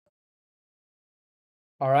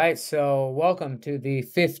All right, so welcome to the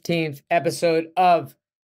 15th episode of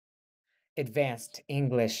Advanced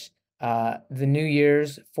English. The New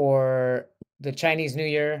Year's for the Chinese New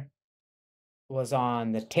Year was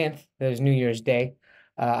on the 10th. That was New Year's Day.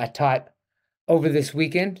 I taught over this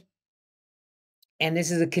weekend, and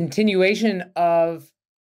this is a continuation of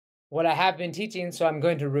what I have been teaching. So I'm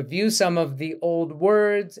going to review some of the old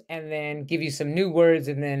words and then give you some new words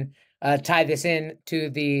and then tie this in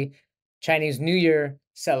to the Chinese New Year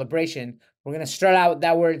celebration. We're going to start out with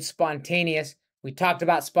that word spontaneous. We talked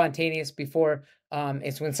about spontaneous before.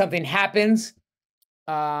 It's when something happens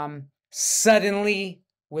suddenly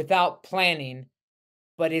without planning,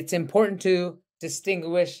 but it's important to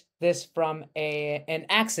distinguish this from an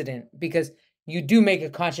accident because you do make a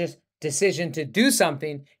conscious decision to do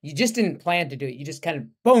something. You just didn't plan to do it. You just kind of,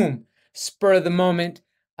 boom, spur of the moment,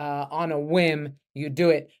 on a whim, you do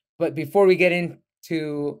it. But before we get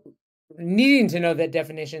into needing to know that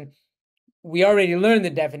definition, we already learned the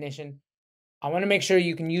definition. I want to make sure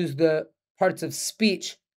you can use the parts of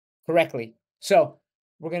speech correctly. So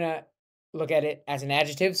we're going to look at it as an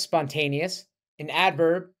adjective, spontaneous, an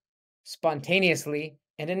adverb, spontaneously,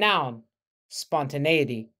 and a noun,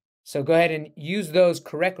 spontaneity. So go ahead and use those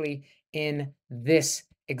correctly in this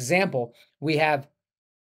example. We have,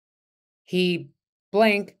 he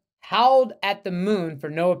blank howled at the moon for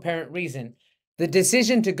no apparent reason. The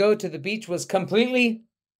decision to go to the beach was completely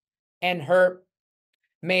and her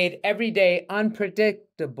made every day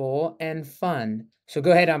unpredictable and fun. So go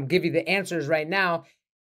ahead, I'll give you the answers right now.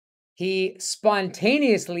 He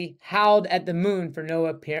spontaneously howled at the moon for no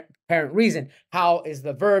apparent reason. Howl is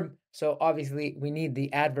the verb, so obviously we need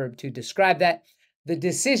the adverb to describe that. The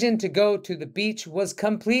decision to go to the beach was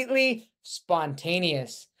completely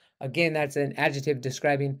spontaneous. Again, that's an adjective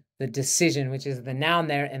describing the decision, which is the noun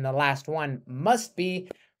there, and the last one must be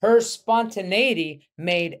her spontaneity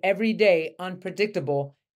made every day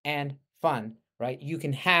unpredictable and fun, right? You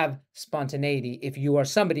can have spontaneity if you are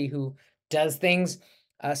somebody who does things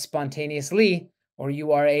spontaneously, or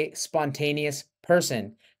you are a spontaneous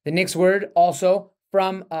person. The next word also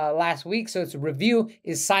from last week, so it's a review,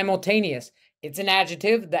 is simultaneous. It's an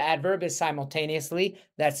adjective. The adverb is simultaneously.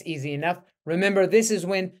 That's easy enough. Remember, this is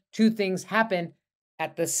when two things happen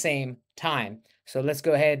at the same time. So let's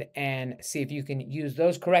go ahead and see if you can use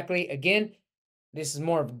those correctly. Again, this is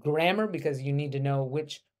more of grammar because you need to know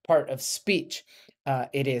which part of speech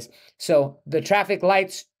it is. So the traffic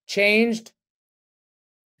lights changed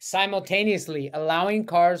simultaneously, allowing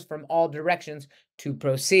cars from all directions to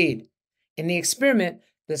proceed. In the experiment,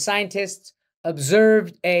 the scientists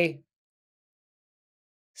observed a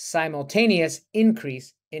simultaneous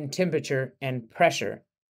increase in temperature and pressure.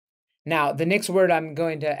 Now, the next word I'm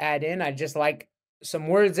going to add in, I just like some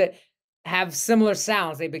words that have similar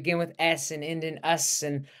sounds. They begin with S and end in us,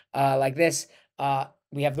 and like this.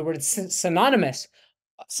 We have the word synonymous.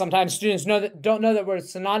 Sometimes students don't know that word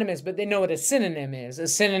synonymous, but they know what a synonym is. A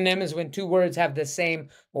synonym is when two words have the same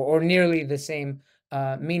or nearly the same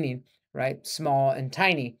meaning, right? Small and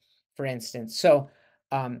tiny, for instance. So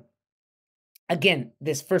again,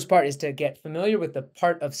 this first part is to get familiar with the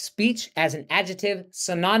part of speech as an adjective,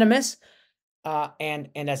 synonymous, and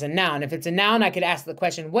as a noun. If it's a noun, I could ask the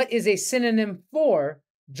question, what is a synonym for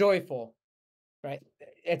joyful, right?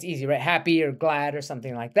 It's easy, right? Happy or glad or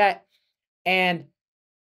something like that. And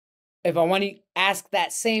if I want to ask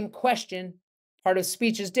that same question, part of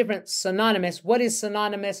speech is different. Synonymous. What is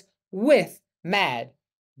synonymous with mad?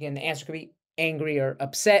 Again, the answer could be angry or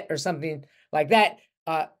upset or something like that.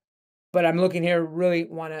 But I'm looking here, really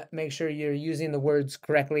want to make sure you're using the words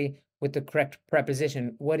correctly with the correct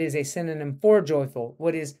preposition. What is a synonym for joyful?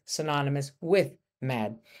 What is synonymous with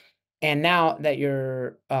mad? And now that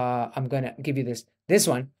you're, I'm going to give you this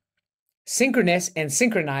one. Synchronous and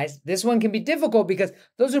synchronized. This one can be difficult because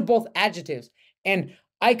those are both adjectives. And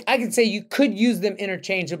I can say you could use them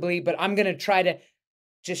interchangeably, but I'm going to try to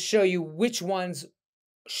just show you which ones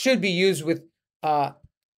should be used with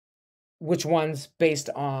which ones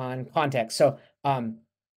based on context. So, and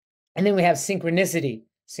then we have synchronicity.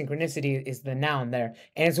 Synchronicity is the noun there.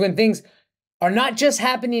 And it's when things are not just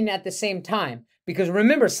happening at the same time. Because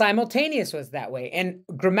remember, simultaneous was that way. And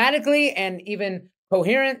grammatically and even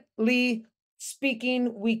coherently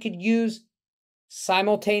speaking, we could use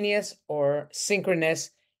simultaneous or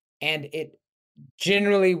synchronous, and it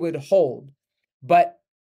generally would hold. But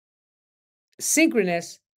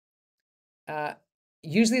synchronous,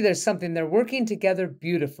 usually there's something, they're working together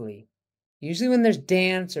beautifully. Usually when there's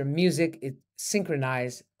dance or music,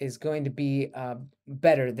 synchronized is going to be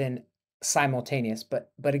better than simultaneous. But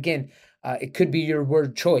again, it could be your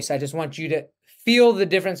word choice. I just want you to feel the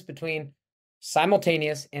difference between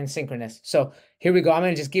simultaneous, and synchronous. So here we go. I'm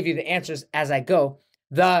going to just give you the answers as I go.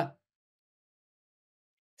 The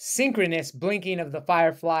synchronous blinking of the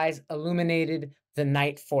fireflies illuminated the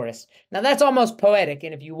night forest. Now that's almost poetic,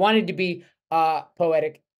 and if you wanted to be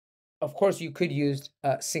poetic, of course you could use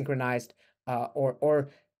synchronized or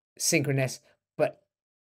synchronous, but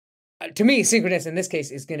to me, synchronous in this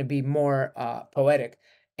case is going to be more poetic,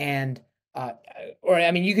 and or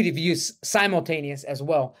I mean, you could use simultaneous as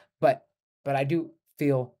well, but I do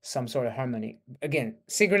feel some sort of harmony. Again,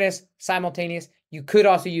 synchronous, simultaneous. You could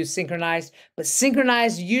also use synchronized, but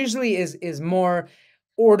synchronized usually is more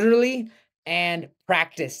orderly and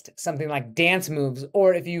practiced, something like dance moves,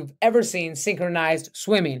 or if you've ever seen synchronized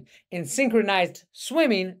swimming. In synchronized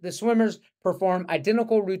swimming, the swimmers perform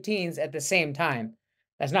identical routines at the same time.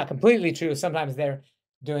 That's not completely true. Sometimes they're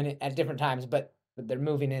doing it at different times, but they're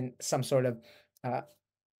moving in some sort of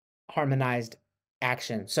harmonized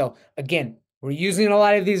action. So again, we're using a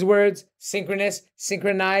lot of these words. Synchronous,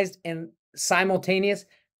 synchronized, and simultaneous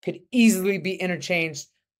could easily be interchanged,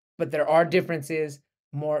 but there are differences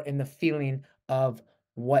more in the feeling of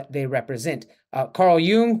what they represent. Carl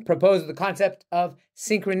Jung proposed the concept of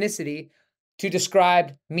synchronicity to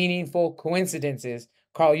describe meaningful coincidences.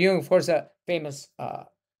 Carl Jung, of course, a famous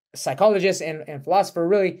psychologist and philosopher,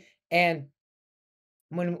 really. And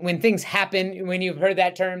when things happen, when you've heard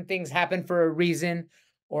that term, things happen for a reason,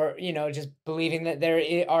 or just believing that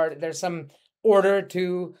there's some order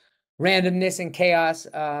to randomness and chaos,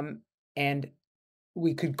 and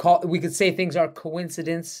we could say things are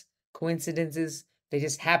coincidences. They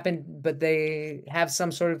just happen, but they have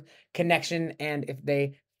some sort of connection, and if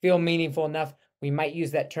they feel meaningful enough, we might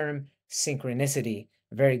use that term synchronicity.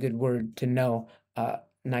 A very good word to know.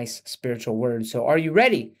 Nice spiritual word. So are you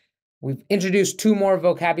ready? We've introduced 2 more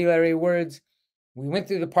vocabulary words. We went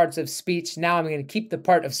through the parts of speech. Now I'm going to keep the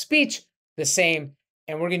part of speech the same,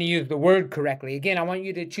 and we're going to use the word correctly. Again, I want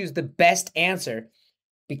you to choose the best answer.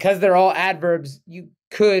 Because they're all adverbs, you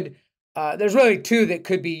could, there's really 2 that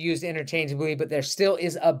could be used interchangeably, but there still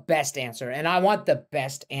is a best answer. And I want the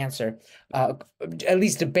best answer, at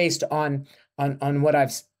least based on what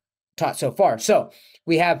I've taught so far. So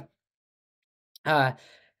we have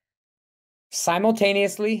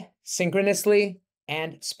simultaneously, synchronously,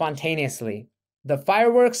 and spontaneously. The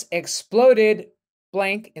fireworks exploded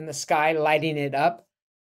blank in the sky, lighting it up.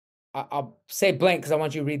 I'll say blank because I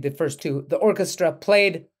want you to read the first 2. The orchestra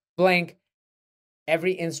played blank,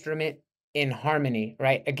 every instrument in harmony,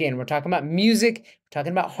 right? Again, we're talking about music, we're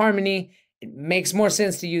talking about harmony. It makes more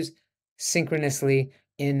sense to use synchronously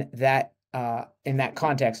in that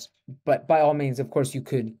context. But by all means, of course, you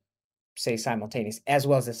could say simultaneous as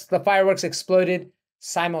well as this. The fireworks exploded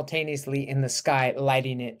simultaneously in the sky,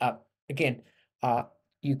 lighting it up. Again,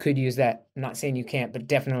 you could use that. I'm not saying you can't, but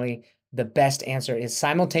definitely the best answer is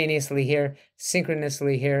simultaneously here,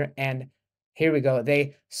 synchronously here, and here we go.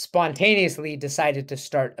 They spontaneously decided to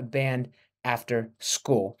start a band after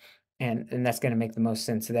school, and that's going to make the most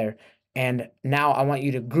sense there. And now I want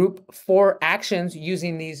you to group 4 actions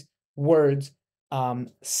using these words: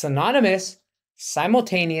 synonymous,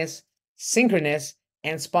 simultaneous, synchronous,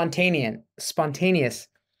 and spontaneous.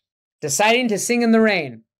 Deciding to sing in the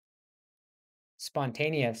rain,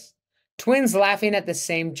 spontaneous. Twins laughing at the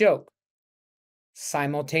same joke,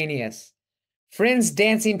 simultaneous. Friends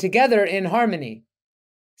dancing together in harmony,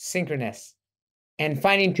 synchronous. And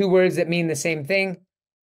finding 2 words that mean the same thing,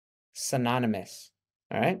 synonymous.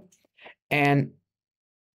 All right. And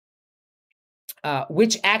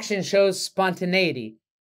which action shows spontaneity?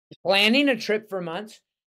 Planning a trip for months,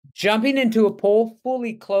 jumping into a pool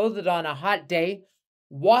fully clothed on a hot day,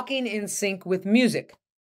 walking in sync with music.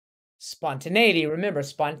 Spontaneity, remember,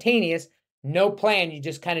 spontaneous, no plan. You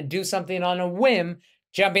just kind of do something on a whim,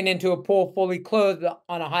 jumping into a pool fully clothed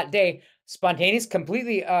on a hot day. Spontaneous,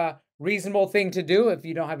 completely reasonable thing to do if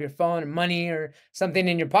you don't have your phone or money or something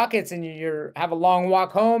in your pockets and you have a long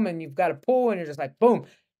walk home and you've got a pool and you're just like, boom,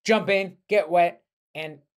 jump in, get wet,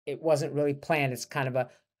 and it wasn't really planned. It's kind of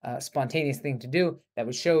a spontaneous thing to do that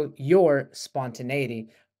would show your spontaneity.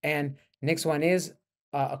 And next one is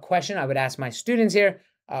a question I would ask my students here.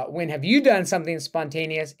 When have you done something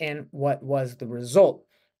spontaneous and what was the result?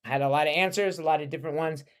 I had a lot of answers, a lot of different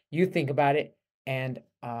ones. You think about it, and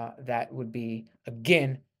that would be,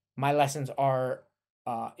 again, my lessons are,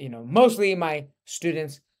 mostly my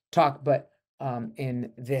students talk, but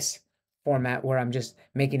in this format where I'm just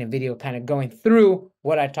making a video kind of going through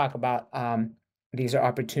what I talk about, these are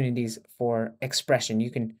opportunities for expression.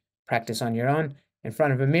 You can practice on your own in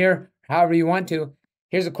front of a mirror, however you want to.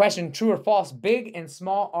 Here's a question: true or false, big and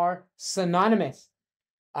small are synonymous?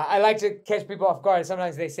 I like to catch people off guard.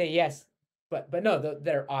 Sometimes they say yes. but no,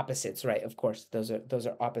 they're opposites, right? Of course, those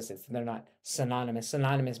are opposites. They're not synonymous.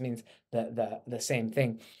 Synonymous means the same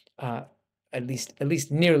thing, uh, at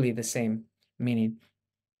least nearly the same meaning.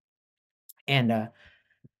 And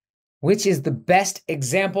which is the best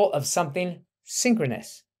example of something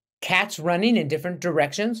synchronous? Cats running in different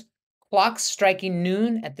directions, clocks striking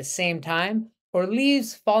noon at the same time, or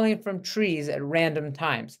leaves falling from trees at random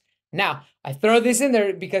times. Now, I throw this in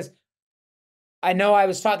there because I know I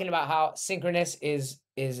was talking about how synchronous is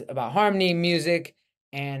about harmony, music,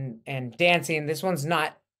 and dancing. This one's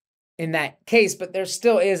not in that case, but there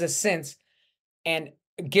still is a sense. And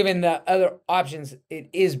given the other options, it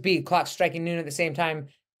is B, clock striking noon at the same time.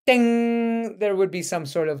 Ding! There would be some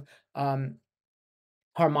sort of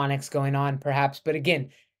harmonics going on, perhaps. But again,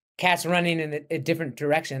 cats running in a different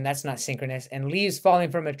direction, that's not synchronous. And leaves falling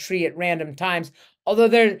from a tree at random times, although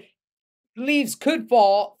their leaves could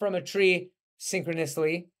fall from a tree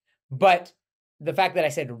synchronously, but the fact that I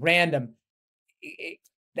said random,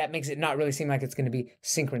 that makes it not really seem like it's going to be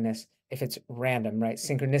synchronous if it's random, right?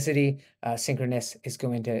 Synchronicity, synchronous is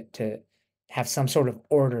going to have some sort of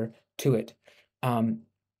order to it. So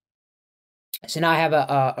now I have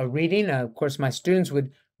a reading. Of course, my students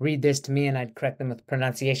would read this to me and I'd correct them with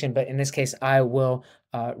pronunciation, but in this case, I will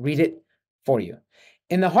read it for you.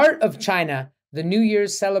 In the heart of China, the New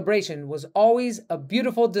Year's celebration was always a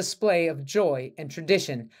beautiful display of joy and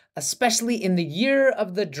tradition, especially in the year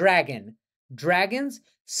of the dragon. Dragons,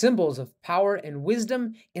 symbols of power and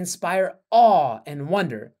wisdom, inspire awe and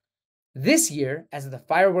wonder. This year, as the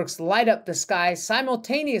fireworks light up the sky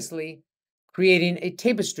simultaneously, creating a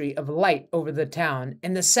tapestry of light over the town,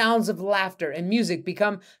 and the sounds of laughter and music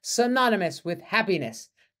become synonymous with happiness,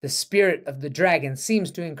 the spirit of the dragon seems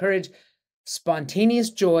to encourage spontaneous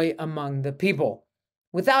joy among the people.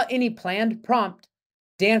 Without any planned prompt,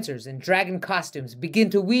 dancers in dragon costumes begin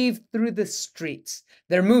to weave through the streets,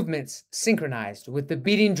 their movements synchronized with the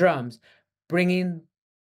beating drums, bringing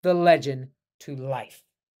the legend to life.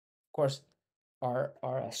 Of course, our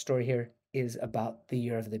story here is about the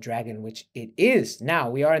year of the dragon, which it is. Now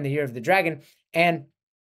we are in the year of the dragon, and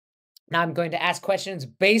now I'm going to ask questions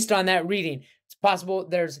based on that reading. It's possible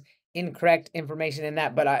there's incorrect information in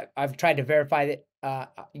that, but I've tried to verify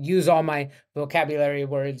that, use all my vocabulary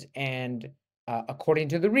words, and according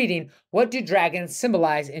to the reading, what do dragons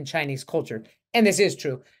symbolize in Chinese culture? And this is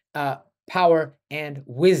true. Power and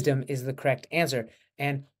wisdom is the correct answer.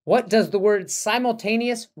 And what does the word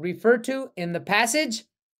simultaneous refer to in the passage?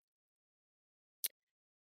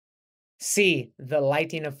 C, the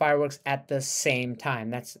lighting of fireworks at the same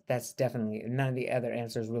time. That's definitely, none of the other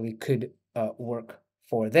answers really could work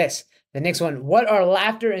for this. The next one, what are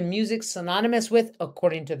laughter and music synonymous with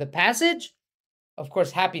according to the passage? Of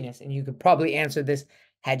course, happiness. And you could probably answer this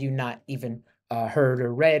had you not even heard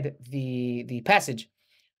or read the passage.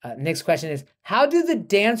 Next question is, how do the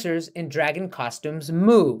dancers in dragon costumes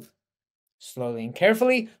move? Slowly and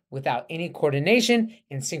carefully, without any coordination,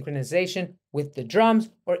 in synchronization with the drums,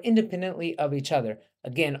 or independently of each other.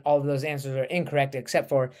 Again, all of those answers are incorrect except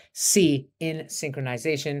for C, in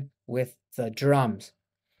synchronization with the drums.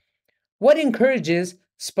 What encourages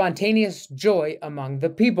spontaneous joy among the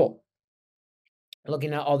people?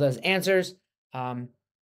 Looking at all those answers,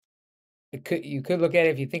 you could look at it,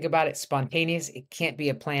 if you think about it, spontaneous. It can't be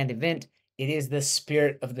a planned event. It is the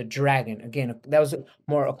spirit of the dragon. Again, that was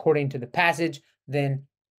more according to the passage than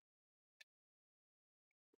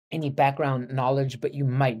any background knowledge, but you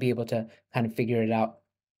might be able to kind of figure it out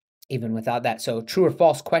even without that. So true or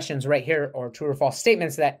false questions right here, or true or false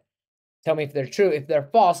statements that tell me if they're true. If they're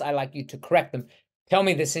false, I like you to correct them. Tell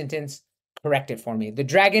me the sentence, correct it for me. The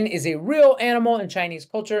dragon is a real animal in Chinese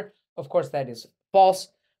culture. Of course, that is false.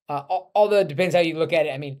 Although it depends how you look at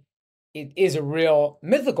it. I mean, it is a real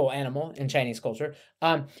mythical animal in Chinese culture.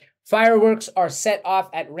 Fireworks are set off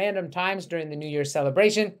at random times during the New Year's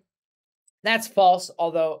celebration. That's false,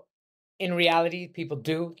 although in reality, people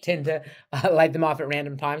do tend to light them off at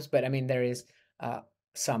random times. But I mean, there is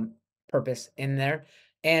some purpose in there.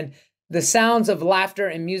 And the sounds of laughter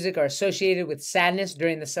and music are associated with sadness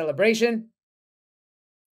during the celebration.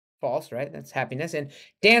 False, right? That's happiness. And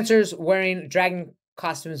dancers wearing dragon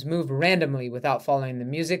costumes move randomly without following the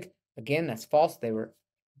music. Again, that's false. They were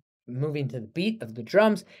moving to the beat of the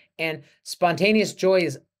drums. And spontaneous joy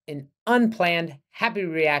is an unplanned, happy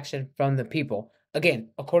reaction from the people. Again,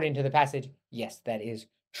 according to the passage, yes, that is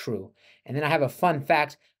true. And then I have a fun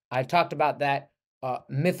fact. I talked about that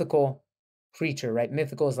mythical creature, right?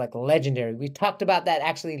 Mythical is like legendary. We talked about that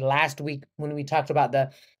actually last week when we talked about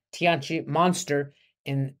the Tianqi monster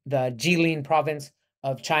in the Jilin province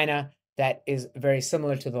of China that is very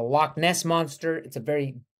similar to the Loch Ness monster. It's a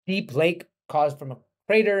very deep lake caused from a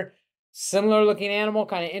crater. Similar looking animal,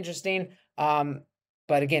 kind of interesting.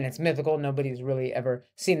 But again, it's mythical. Nobody's really ever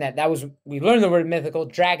seen that. We learned the word mythical.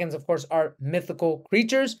 Dragons, of course, are mythical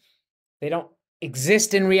creatures. They don't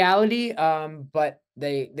exist in reality, but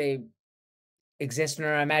they exist in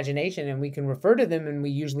our imagination, and we can refer to them, and we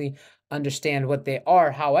usually understand what they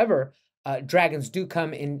are. However, dragons do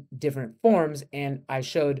come in different forms, and I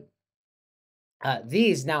showed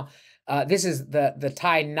these. Now, this is the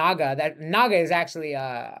Thai naga. That naga is actually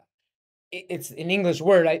it's an English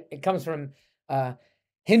word. It comes from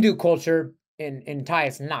Hindu culture. In Thai,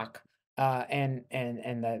 it's nak. And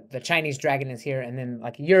the Chinese dragon is here, and then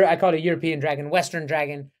like I call it a European dragon, Western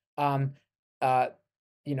dragon.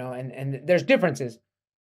 You know, and there's differences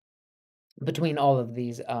between all of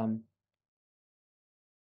these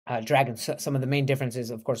dragons. Some of the main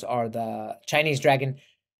differences, of course, are the Chinese dragon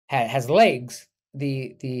has legs.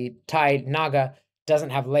 The Thai naga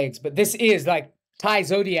doesn't have legs, but this is like Thai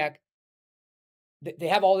zodiac. They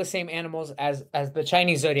have all the same animals as the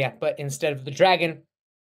Chinese zodiac, but instead of the dragon,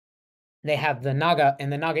 they have the naga,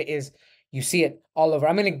 and the naga is, you see it all over.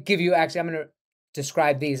 I'm going to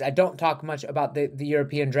describe these. I don't talk much about the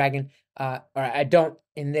European dragon, or I don't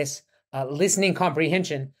in this listening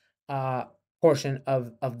comprehension portion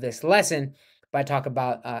of this lesson, but I talk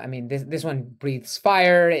about, I mean, this one breathes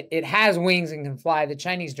fire. It has wings and can fly. The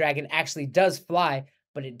Chinese dragon actually does fly,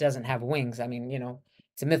 but it doesn't have wings. I mean, you know,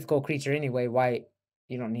 it's a mythical creature anyway. Why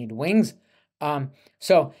you don't need wings?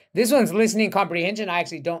 So this one's listening comprehension. I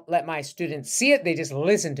actually don't let my students see it. They just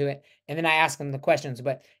listen to it, and then I ask them the questions.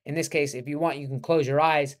 But in this case, if you want, you can close your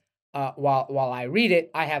eyes while I read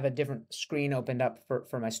it. I have a different screen opened up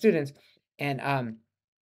for my students, and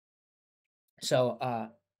so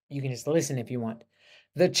you can just listen if you want.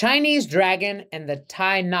 The Chinese dragon and the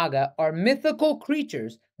Thai naga are mythical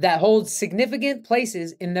creatures that hold significant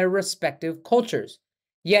places in their respective cultures,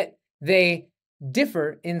 yet they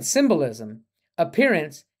differ in symbolism,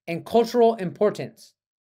 appearance, and cultural importance.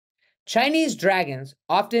 Chinese dragons,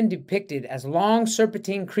 often depicted as long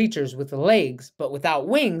serpentine creatures with legs but without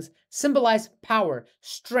wings, symbolize power,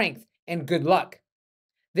 strength, and good luck.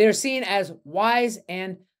 They are seen as wise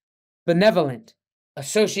and benevolent,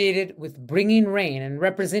 associated with bringing rain and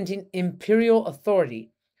representing imperial authority.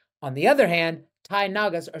 On the other hand, Thai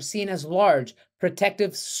nagas are seen as large,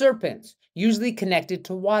 protective serpents, usually connected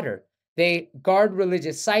to water. They guard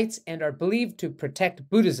religious sites and are believed to protect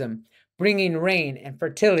Buddhism, bringing rain and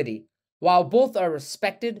fertility. While both are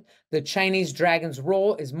respected, the Chinese dragon's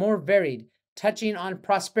role is more varied, touching on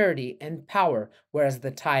prosperity and power, whereas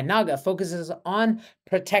the Thai naga focuses on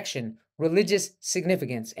protection, religious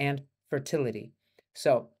significance, and fertility.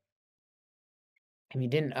 So, if you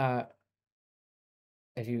didn't,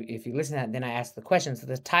 if you listen to that, then I asked the question. So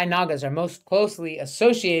the Thai nagas are most closely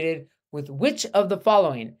associated with which of the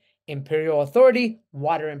following? Imperial authority,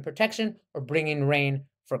 water and protection, or bringing rain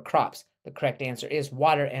for crops? The correct answer is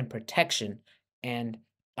water and protection. And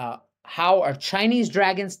how are Chinese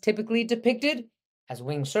dragons typically depicted? As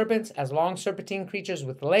winged serpents, as long serpentine creatures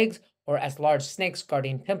with legs, or as large snakes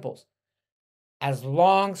guarding temples? As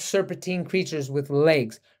long serpentine creatures with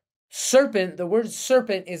legs. Serpent, the word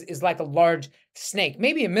serpent is like a large snake,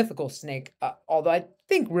 maybe a mythical snake, although I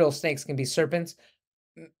think real snakes can be serpents,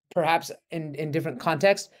 perhaps in different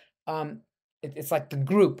contexts. It's like the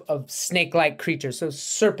group of snake-like creatures. So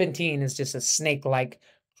serpentine is just a snake-like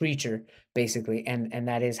creature, basically, and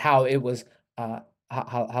that is how it was,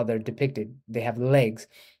 how they're depicted. They have legs.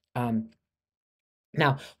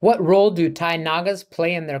 Now, what role do Thai nagas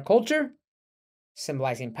play in their culture?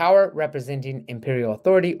 Symbolizing power, representing imperial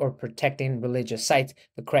authority, or protecting religious sites?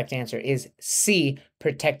 The correct answer is C,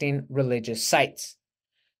 protecting religious sites.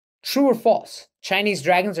 True or false? Chinese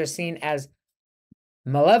dragons are seen as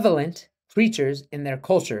malevolent creatures in their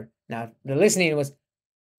culture. Now, the listening was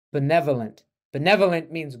benevolent.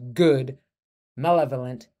 Benevolent means good.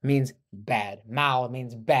 Malevolent means bad. Mal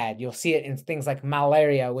means bad. You'll see it in things like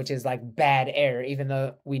malaria, which is like bad air, even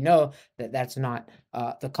though we know that that's not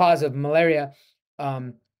the cause of malaria.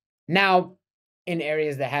 Now, in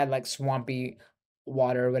areas that had like swampy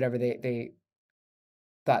water or whatever, they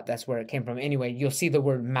thought that's where it came from. Anyway, you'll see the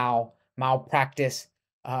word malpractice,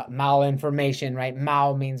 malinformation, right?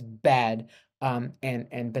 Mal means bad,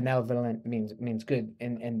 and benevolent means good,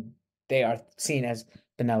 and they are seen as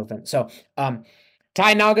benevolent. So,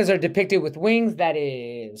 Thai nagas are depicted with wings. That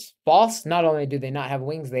is false. Not only do they not have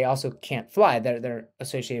wings, they also can't fly. They're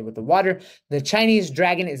associated with the water. The Chinese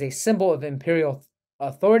dragon is a symbol of imperial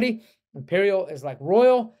authority. Imperial is like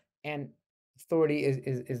royal, and authority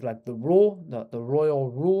is like the rule, the royal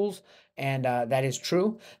rules, and that is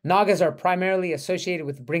true. Nagas are primarily associated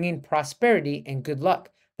with bringing prosperity and good luck.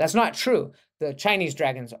 That's not true. The Chinese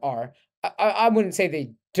dragons are. I wouldn't say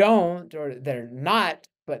they don't or they're not,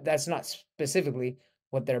 but that's not specifically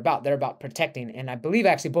what they're about. They're about protecting. And I believe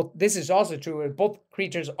actually both, this is also true, where both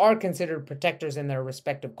creatures are considered protectors in their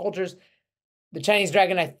respective cultures. The Chinese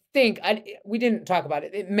dragon, I think, we didn't talk about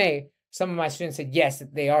it. It may. Some of my students said yes,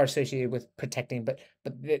 they are associated with protecting, but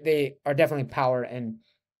they are definitely power and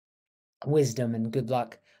wisdom and good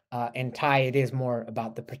luck. And Thai, it is more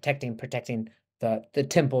about the protecting the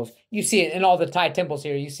temples. You see it in all the Thai temples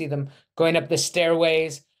here. You see them going up the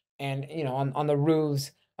stairways and on the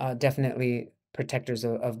roofs. Definitely protectors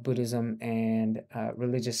of Buddhism and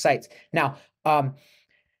religious sites. Now,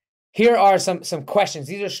 here are some questions.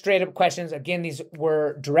 These are straight up questions. Again, these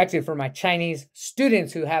were directed for my Chinese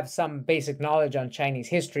students who have some basic knowledge on Chinese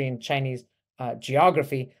history and Chinese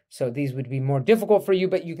geography. So these would be more difficult for you,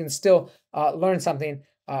 but you can still learn something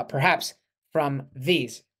perhaps from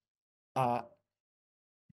these.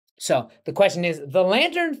 So the question is, the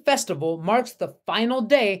Lantern Festival marks the final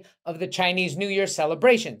day of the Chinese New Year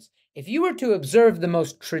celebrations. If you were to observe the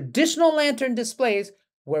most traditional lantern displays,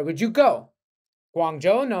 where would you go?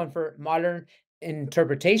 Guangzhou, known for modern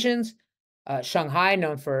interpretations, Shanghai,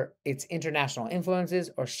 known for its international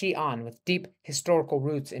influences, or Xi'an, with deep historical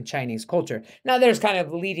roots in Chinese culture. Now, there's kind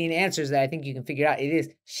of leading answers that I think you can figure out. It is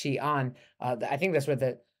Xi'an. I think that's where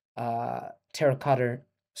the terracotta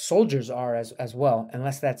soldiers are as well,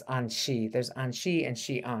 unless that's Anxi. There's Anxi and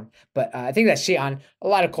Xi'an, but I think that's Xi'an. A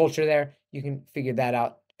lot of culture there. You can figure that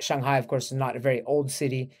out. Shanghai, of course, is not a very old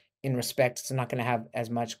city in respect. It's not going to have as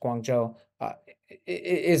much. Guangzhou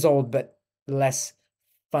is old, but less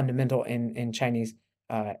fundamental in Chinese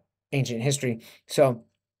ancient history. So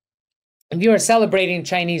if you are celebrating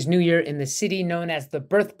Chinese New Year in the city known as the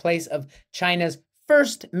birthplace of China's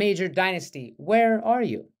first major dynasty, where are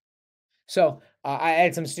you? So I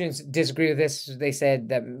had some students disagree with this. They said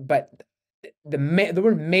that, but the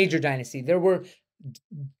word major dynasty, there were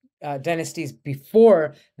dynasties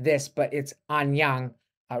before this, but it's Anyang,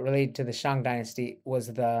 related to the Shang dynasty,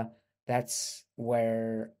 that's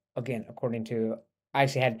where, again, according to, I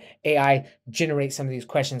actually had AI generate some of these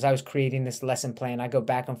questions. I was creating this lesson plan. I go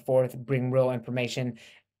back and forth, bring real information,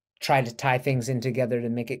 try to tie things in together to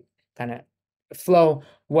make it kind of flow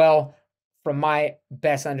well. From my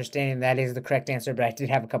best understanding, that is the correct answer, but I did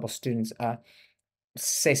have a couple students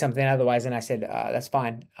say something otherwise, and I said, that's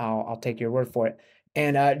fine. I'll take your word for it.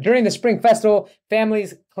 And during the Spring Festival,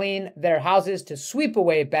 families clean their houses to sweep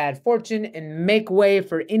away bad fortune and make way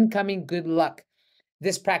for incoming good luck.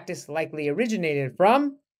 This practice likely originated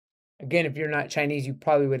from, again, if you're not Chinese, you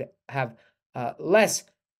probably would have less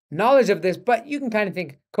knowledge of this, but you can kind of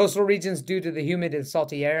think coastal regions due to the humid and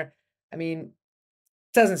salty air. I mean,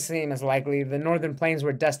 doesn't seem as likely. The northern plains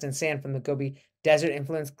where dust and sand from the Gobi Desert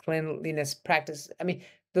influence cleanliness practice. I mean,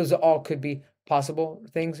 those all could be possible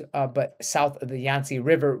things, but south of the Yangtze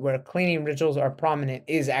River, where cleaning rituals are prominent,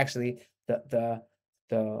 is actually the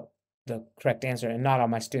correct answer, and not all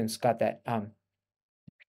my students got that.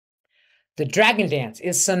 The dragon dance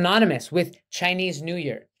is synonymous with Chinese New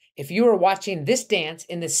Year. If you are watching this dance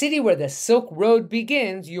in the city where the Silk Road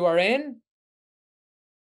begins, you are in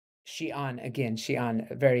Xi'an. Again, Xi'an,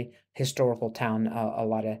 a very historical town. A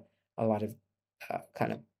lot of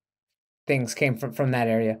kind of things came from that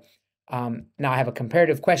area. Now I have a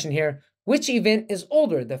comparative question here. Which event is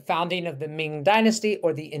older, the founding of the Ming Dynasty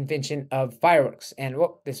or the invention of fireworks? And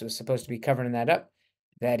this was supposed to be covering that up.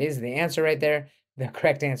 That is the answer right there. The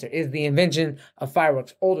correct answer is the invention of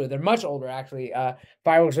fireworks. Older, they're much older actually.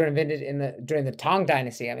 Fireworks were invented during the Tang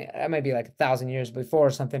Dynasty. I mean, that might be like 1,000 years before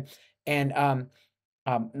or something, and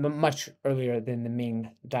much earlier than the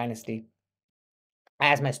Ming Dynasty. I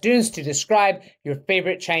asked my students to describe your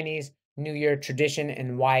favorite Chinese New Year tradition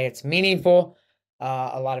and why it's meaningful.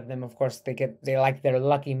 A lot of them, of course, they like their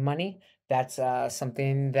lucky money. That's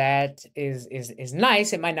something that is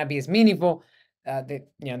nice. It might not be as meaningful. They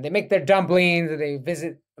make their dumplings. They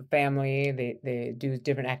visit family. They do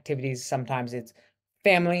different activities. Sometimes it's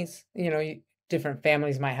families. Different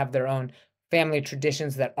families might have their own family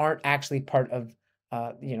traditions that aren't actually part of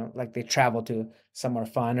like they travel to somewhere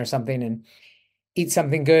fun or something and eat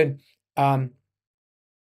something good. And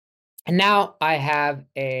now I have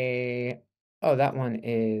that one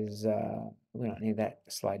is, we don't need that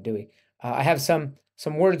slide, do we? I have some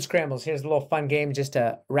word scrambles. Here's a little fun game just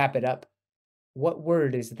to wrap it up. What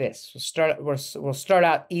word is this? We'll start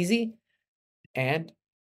out easy, and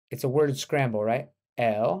it's a word scramble, right?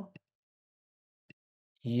 L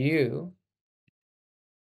U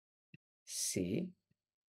C-K.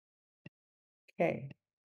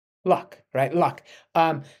 Luck, right? Luck.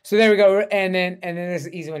 So there we go. And then there's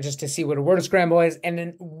an easy one just to see what a word scramble is. And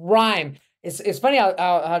then rhyme. It's funny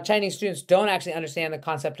how Chinese students don't actually understand the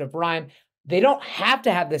concept of rhyme. They don't have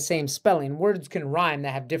to have the same spelling. Words can rhyme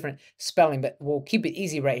that have different spelling, but we'll keep it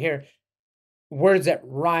easy right here. Words that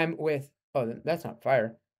rhyme with, oh, that's not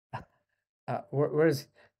fire. Words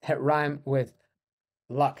that rhyme with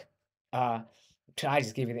luck. I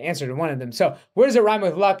just gave you the answer to one of them. So words that rhyme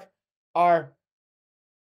with luck are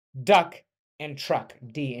duck and truck,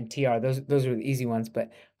 D and TR. Those are the easy ones, but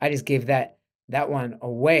I just gave that one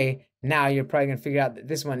away. Now you're probably gonna figure out that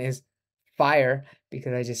this one is fire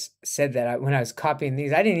because I just said that when I was copying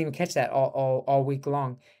these. I didn't even catch that all week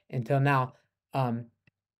long until now.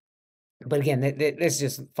 But again, this is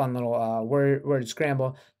just fun little word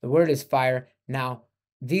scramble. The word is fire. Now,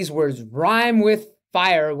 these words rhyme with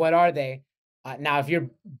fire. What are they? Now, if you're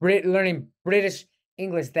learning British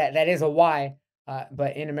English, that is a Y.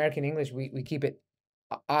 But in American English, we keep it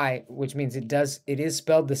I, which means it is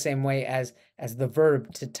spelled the same way as the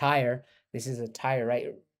verb to tire. This is a tire,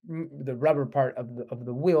 right? The rubber part of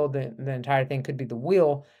the wheel, the entire thing could be the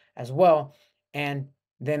wheel as well. And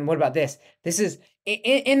then what about this? This is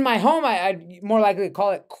in my home. I'd more likely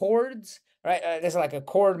call it chords, right? This is like a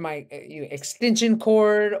cord, my extension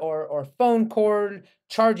cord or phone cord,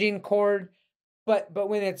 charging cord. But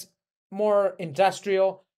when it's more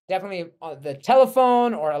industrial, definitely the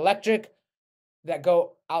telephone or electric that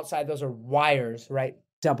go outside, those are wires, right?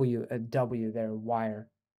 A W there, wire.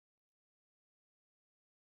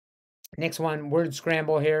 Next one, word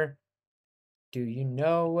scramble here. Do you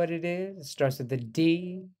know what it is? It starts with a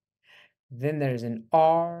D. Then there's an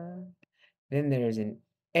R. Then there's an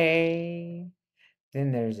A.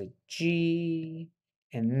 Then there's a G.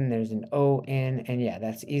 And then there's an O-N. And yeah,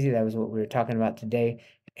 that's easy. That was what we were talking about today.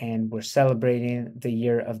 And we're celebrating the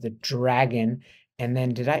year of the dragon. And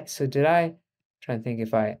then did I trying to think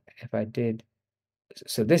if I did.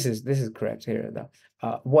 So this is correct here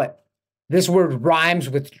though. What this word rhymes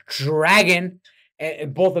with dragon,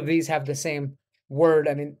 and both of these have the same word.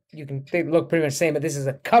 I mean, they look pretty much the same, but this is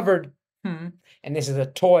a covered and this is a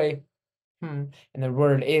toy and the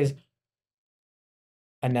word is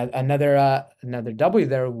another W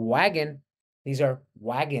there, wagon. These are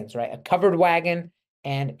wagons, right? A covered wagon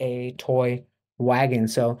and a toy wagon.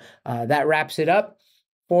 So that wraps it up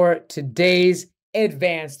for today's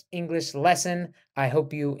advanced English lesson. I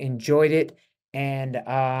hope you enjoyed it. And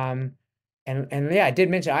yeah, I did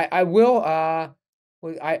mention I will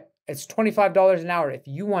it's $25 an hour if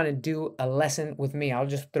you want to do a lesson with me. I'll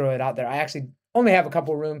just throw it out there. I actually only have a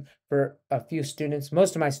couple room for a few students.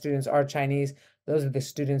 Most of my students are Chinese. Those are the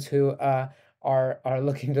students who are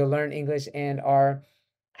looking to learn English and are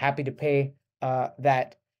happy to pay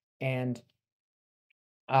that. And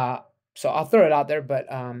so I'll throw it out there, but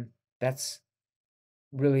that's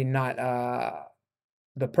really not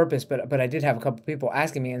the purpose. But I did have a couple people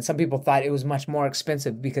asking me, and some people thought it was much more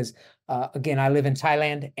expensive because again, I live in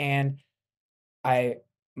Thailand, and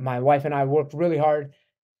my wife and I worked really hard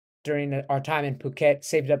during our time in Phuket,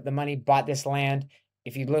 saved up the money, bought this land.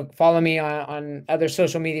 If you follow me on other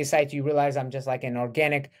social media sites, you realize I'm just like an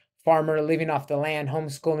organic farmer living off the land,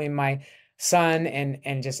 homeschooling my son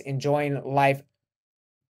and just enjoying life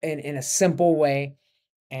in a simple way.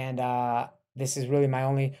 And this is really my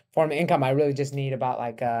only form of income. I really just need about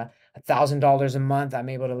like $1,000 a month. I'm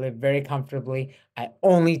able to live very comfortably. I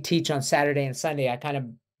only teach on Saturday and Sunday. I kind of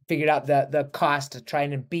figured out the cost of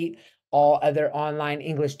trying to beat all other online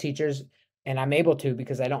English teachers, and I'm able to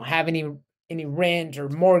because I don't have any rent or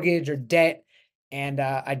mortgage or debt, and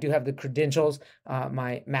I do have the credentials.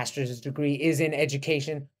 My master's degree is in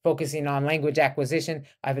education, focusing on language acquisition.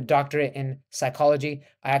 I have a doctorate in psychology.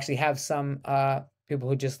 I actually have some people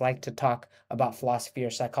who just like to talk about philosophy or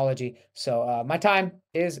psychology. So my time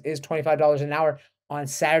is $25 an hour on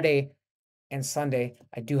Saturday and Sunday.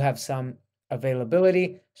 I do have some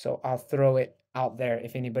availability, so I'll throw it out there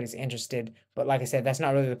if anybody's interested. But like I said, that's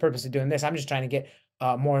not really the purpose of doing this. I'm just trying to get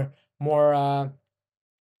more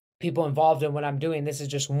people involved in what I'm doing. This is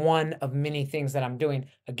just one of many things that I'm doing.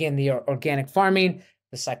 Again, the organic farming,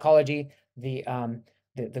 the psychology, the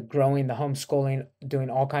growing, the homeschooling, doing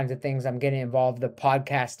all kinds of things. I'm getting involved, the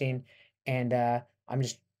podcasting, and I'm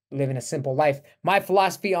just living a simple life. My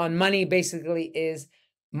philosophy on money basically is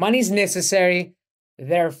money's necessary.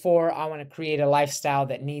 Therefore, I want to create a lifestyle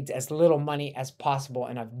that needs as little money as possible.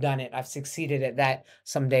 And I've done it. I've succeeded at that.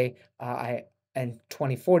 Someday, in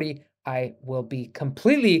 2040, I will be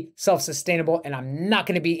completely self-sustainable, and I'm not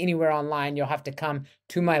going to be anywhere online. You'll have to come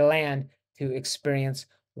to my land to experience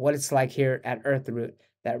what it's like here at Earthroot.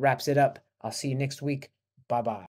 That wraps it up. I'll see you next week. Bye-bye.